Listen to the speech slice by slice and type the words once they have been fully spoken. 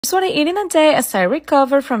Here's what I eat in a day as I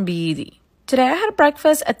recover from BED. Today I had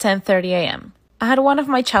breakfast at 10:30 a.m. I had one of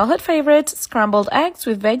my childhood favorites, scrambled eggs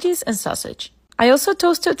with veggies and sausage. I also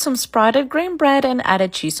toasted some sprouted grain bread and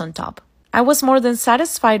added cheese on top. I was more than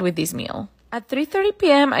satisfied with this meal. At 3:30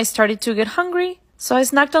 p.m. I started to get hungry, so I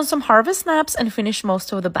snacked on some Harvest Snaps and finished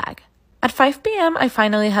most of the bag. At 5 p.m. I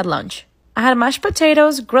finally had lunch. I had mashed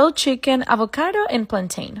potatoes, grilled chicken, avocado, and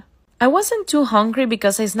plantain. I wasn't too hungry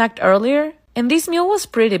because I snacked earlier, and this meal was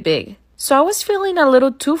pretty big, so I was feeling a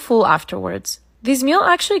little too full afterwards. This meal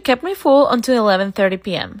actually kept me full until 11:30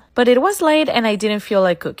 p.m., but it was late and I didn't feel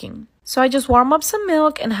like cooking. So I just warmed up some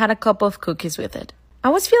milk and had a couple of cookies with it. I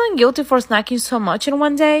was feeling guilty for snacking so much in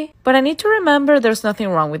one day, but I need to remember there's nothing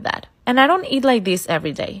wrong with that. And I don't eat like this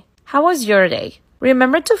every day. How was your day?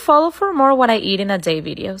 Remember to follow for more what I eat in a day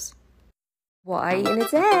videos. What I eat in a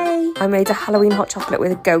day? I made a Halloween hot chocolate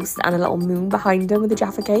with a ghost and a little moon behind him with a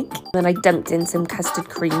Jaffa cake. Then I dunked in some custard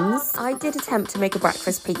creams. I did attempt to make a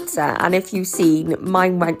breakfast pizza, and if you've seen,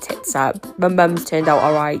 mine went tits up. My mum's turned out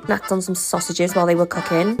alright. Snacked on some sausages while they were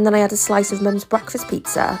cooking. And then I had a slice of mum's breakfast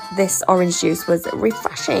pizza. This orange juice was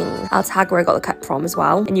refreshing. I'll tag where I got the cup from as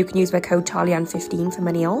well. And you can use my code CharlieAnn15 for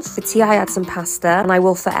money off. For tea, I had some pasta, and I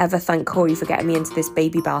will forever thank Corey for getting me into this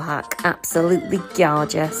baby bell hack. Absolutely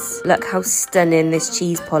gorgeous. Look how stunning this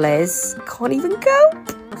cheese pull is. Can't even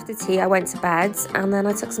cope. After tea, I went to bed and then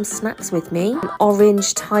I took some snacks with me. An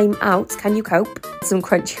orange time out. Can you cope? Some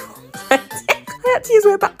crunchy ones. I had to use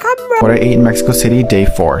my back camera. What I ate in Mexico City, day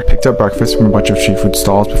 4. Picked up breakfast from a bunch of street food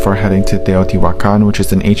stalls before heading to Teotihuacan, which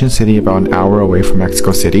is an ancient city about an hour away from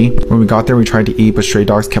Mexico City. When we got there, we tried to eat, but stray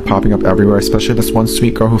dogs kept popping up everywhere, especially this one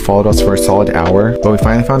sweet girl who followed us for a solid hour. But we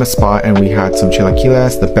finally found a spot and we had some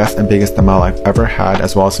chilaquiles, the best and biggest tamal I've ever had,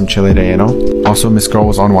 as well as some chile relleno. Also, Miss Girl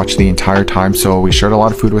was on watch the entire time, so we shared a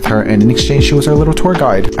lot of food with her, and in exchange, she was our little tour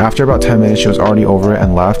guide. After about 10 minutes, she was already over it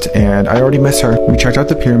and left, and I already miss her. We checked out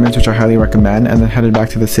the pyramids, which I highly recommend, and then headed back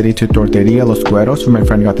to the city to Torteria Los Cueros, where my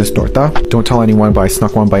friend got this torta. Don't tell anyone, but I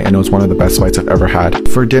snuck one bite and it was one of the best bites I've ever had.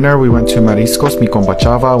 For dinner, we went to Mariscos Mi Compa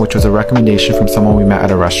Chava, which was a recommendation from someone we met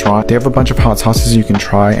at a restaurant. They have a bunch of hot sauces you can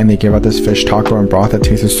try, and they gave out this fish taco and broth that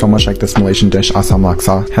tasted so much like this Malaysian dish asam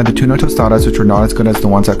laksa. Had the tuna tostadas, which were not as good as the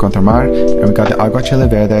ones at Contramar, and we got the agua chile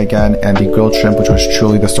verde again, and the grilled shrimp, which was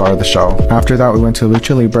truly the star of the show. After that, we went to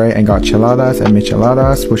Lucha Libre and got chiladas and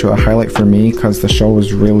micheladas, which were a highlight for me because the show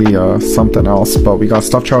was really something else, but we got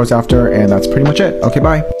stuffed charros after, and that's pretty much it. Okay,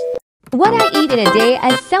 bye. What I eat in a day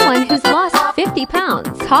as someone who's lost 50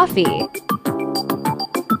 pounds. Coffee.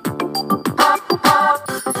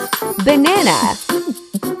 Banana.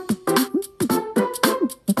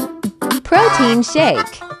 Protein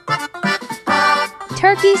shake.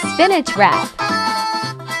 Turkey spinach wrap.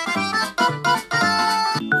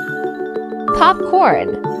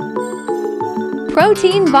 Popcorn.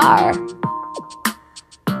 Protein bar.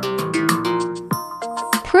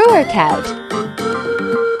 Pre-workout.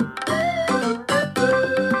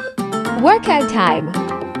 Workout time.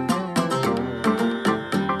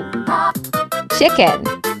 Chicken.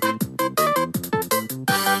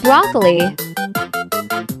 Broccoli.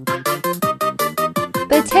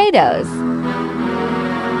 Potatoes.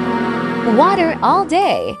 Water all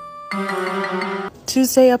day.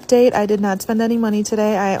 Tuesday update. I did not spend any money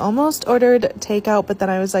today. I almost ordered takeout, but then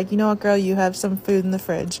I was like, you know what, girl, you have some food in the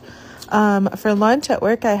fridge. For lunch at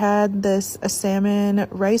work, I had a salmon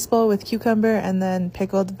rice bowl with cucumber and then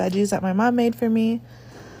pickled veggies that my mom made for me.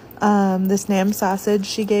 This Nam sausage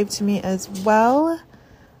she gave to me as well.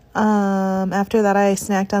 After that, I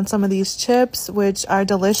snacked on some of these chips, which are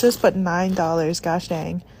delicious, but $9, gosh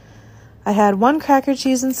dang. I had 1 cracker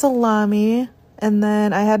cheese and salami, and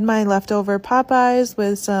then I had my leftover Popeyes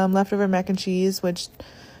with some leftover mac and cheese, which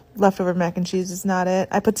leftover mac and cheese is not it.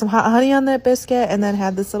 I put some hot honey on that biscuit and then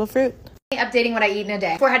had this little fruit. Updating what I eat in a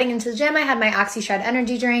day. Before heading into the gym, I had my Oxy Shred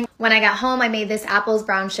energy drink. When I got home, I made this apples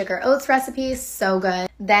brown sugar oats recipe, so good.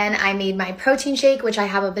 Then I made my protein shake, which I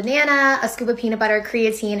have a banana, a scoop of peanut butter,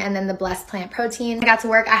 creatine, and then the Blessed Plant protein. When I got to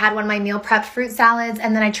work, I had one of my meal prepped fruit salads,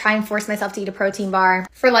 and then I try and force myself to eat a protein bar.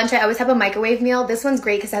 For lunch, I always have a microwave meal. This one's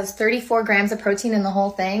great because it has 34 grams of protein in the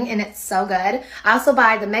whole thing, and it's so good. I also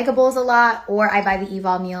buy the Mega Bowls a lot, or I buy the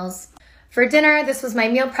Evol meals. For dinner, this was my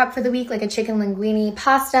meal prep for the week, like a chicken linguine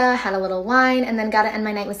pasta, had a little wine, and then got to end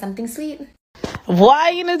my night with something sweet.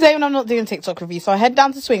 Why in a day when I'm not doing TikTok reviews? So I head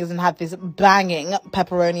down to Swingers and had this banging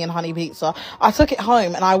pepperoni and honey pizza. I took it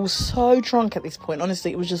home and I was so drunk at this point.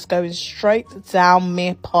 Honestly, it was just going straight down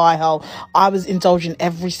my pie hole. I was indulging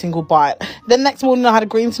every single bite. Then next morning I had a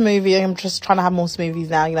green smoothie. I'm just trying to have more smoothies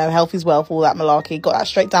now. You know, health is wealth, all that malarkey. Got that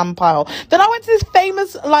straight down my pie hole. Then I went to this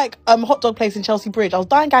famous hot dog place in Chelsea Bridge. I was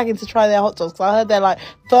dying gagging to try their hot dogs because I heard they're like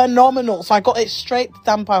phenomenal. So I got it straight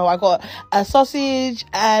down my pie hole. I got a sausage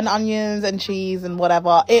and onions and cheese and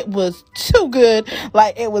whatever. It was too good.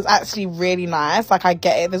 Like, it was actually really nice. Like, I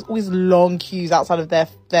get it, there's always long queues outside of their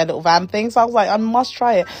little van thing, so I was like, I must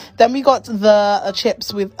try it. Then we got the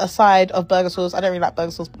chips with a side of burger sauce. I don't really like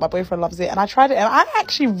burger sauce, but my boyfriend loves it, and I tried it and I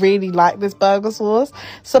actually really like this burger sauce,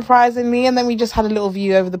 surprisingly. And then we just had a little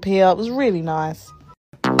view over the pier. It was really nice.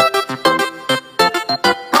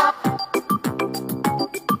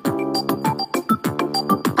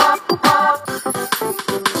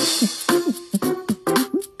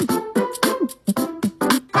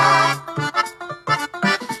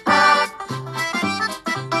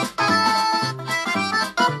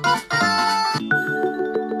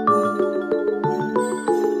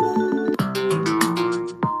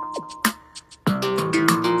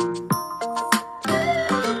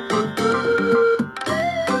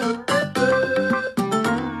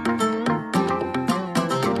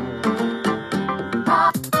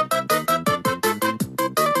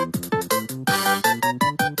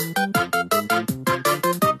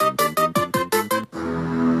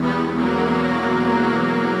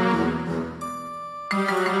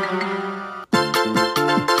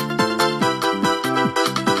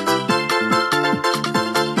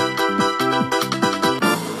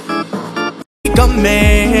 A man,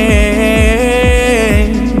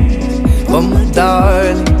 but my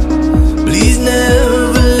darling, please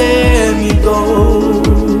never let me go.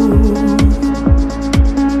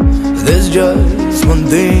 There's just one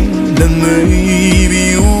thing that maybe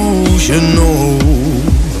you should know.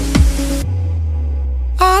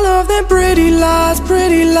 I love them pretty lies,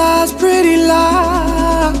 pretty lies, pretty lies.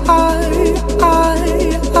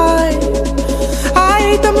 I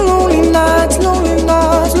hate them lonely nights, lonely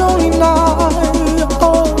nights, lonely nights.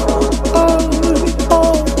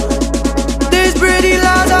 These pretty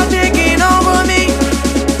lies are taking over me.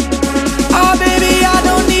 Oh baby, I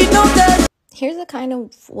don't need no death. Here's a kind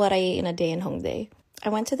of what I ate in a day in Hongdae. I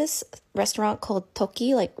went to this restaurant called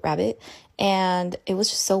Toki, like rabbit, and it was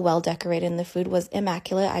just so well decorated and the food was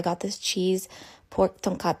immaculate. I got this cheese pork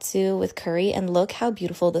tonkatsu with curry, and look how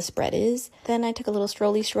beautiful the spread is. Then I took a little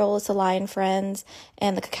stroll to Lion Friends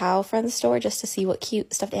and the Cacao Friends store just to see what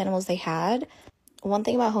cute stuffed animals they had. One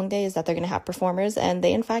thing about Hongdae is that they're going to have performers, and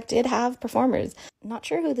they in fact did have performers. Not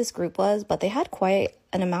sure who this group was, but they had quite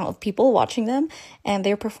an amount of people watching them, and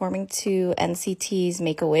they were performing to NCT's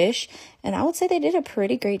Make-A-Wish, and I would say they did a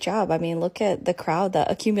pretty great job. I mean, look at the crowd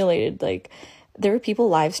that accumulated. Like, there were people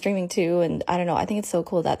live streaming too, and I don't know, I think it's so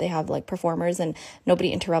cool that they have like performers and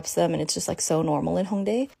nobody interrupts them, and it's just like so normal in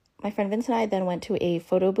Hongdae. My friend Vince and I then went to a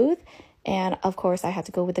photo booth, and of course I had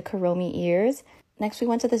to go with the Kuromi ears. Next, we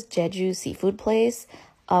went to this Jeju seafood place.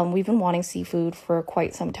 We've been wanting seafood for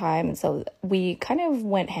quite some time, and so we kind of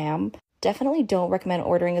went ham. Definitely don't recommend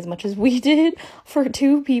ordering as much as we did for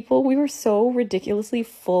 2 people. We were so ridiculously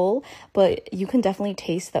full, but you can definitely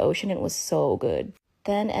taste the ocean. It was so good.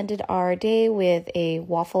 Then ended our day with a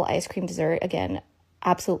waffle ice cream dessert. Again,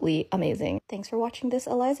 absolutely amazing. Thanks for watching this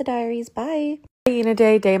Eliza Diaries. Bye. In a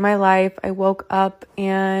day in my life, I woke up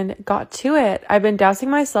and got to it. I've been dousing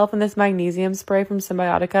myself in this magnesium spray from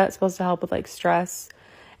Symbiotica. It's supposed to help with like stress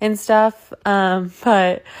and stuff.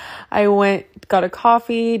 But I got a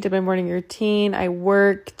coffee, did my morning routine. I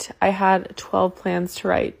worked. I had 12 plans to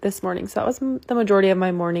write this morning, so that was the majority of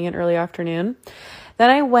my morning and early afternoon. Then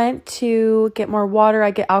I went to get more water. I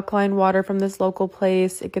get alkaline water from this local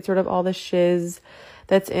place. It gets rid of all the shiz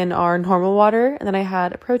that's in our normal water. And then I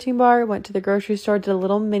had a protein bar, went to the grocery store, did a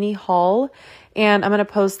little mini haul, and I'm going to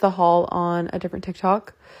post the haul on a different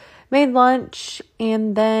TikTok. Made lunch,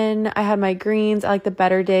 and then I had my greens. I like the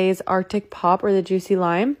Better Days Arctic Pop or the Juicy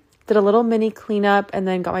Lime. Did a little mini cleanup, and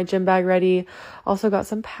then got my gym bag ready. Also got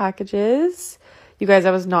some packages. You guys,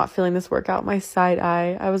 I was not feeling this workout. My side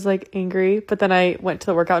eye, I was like angry, but then I went to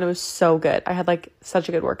the workout and it was so good. I had like such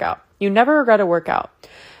a good workout. You never regret a workout.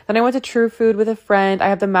 Then I went to True Food with a friend. I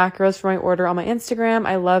have the macros for my order on my Instagram.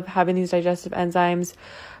 I love having these digestive enzymes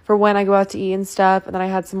for when I go out to eat and stuff. And then I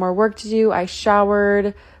had some more work to do. I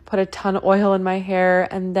showered, put a ton of oil in my hair,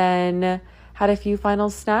 and then had a few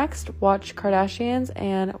final snacks, watched Kardashians,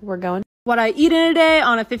 and we're going. What I eat in a day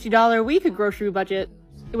on a $50 a week grocery budget.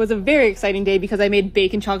 It was a very exciting day because I made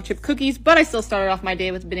bacon chocolate chip cookies, but I still started off my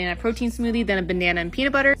day with a banana protein smoothie, then a banana and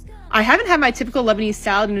peanut butter. I haven't had my typical Lebanese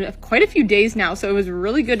salad in quite a few days now, so it was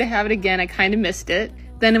really good to have it again. I kind of missed it.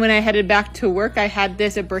 Then when I headed back to work, I had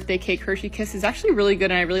a birthday cake Hershey Kiss. It's actually really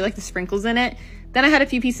good and I really like the sprinkles in it. Then I had a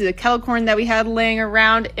few pieces of kettle corn that we had laying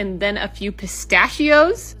around and then a few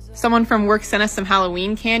pistachios. Someone from work sent us some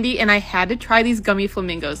Halloween candy and I had to try these gummy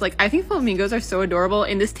flamingos. Like, I think flamingos are so adorable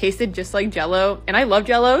and this tasted just like Jell-O and I love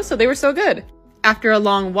Jell-O, so they were so good. After a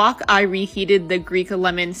long walk, I reheated the Greek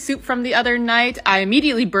lemon soup from the other night. I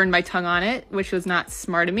immediately burned my tongue on it, which was not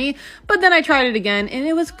smart of me, but then I tried it again and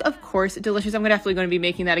it was, of course, delicious. I'm definitely going to be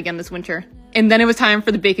making that again this winter. And then it was time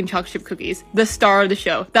for the bacon chocolate chip cookies, the star of the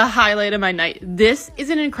show, the highlight of my night. This is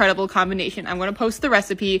an incredible combination. I'm going to post the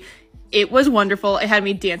recipe. It was wonderful. It had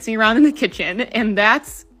me dancing around in the kitchen, and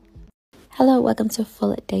that's... Hello, welcome to a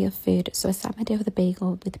full day of food. So I started my day with a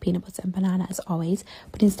bagel with peanut butter and banana as always,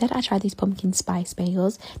 but instead I tried these pumpkin spice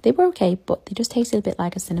bagels. They were okay, but they just tasted a bit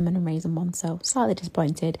like a cinnamon and raisin one, so slightly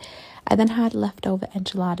disappointed. I then had leftover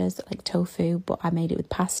enchiladas like tofu, but I made it with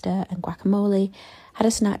pasta and guacamole. Had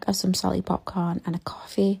a snack of some salty popcorn and a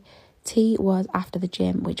coffee. Tea was after the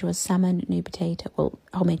gym, which was salmon, new potato,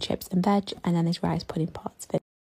 homemade chips and veg, and then these rice pudding pots.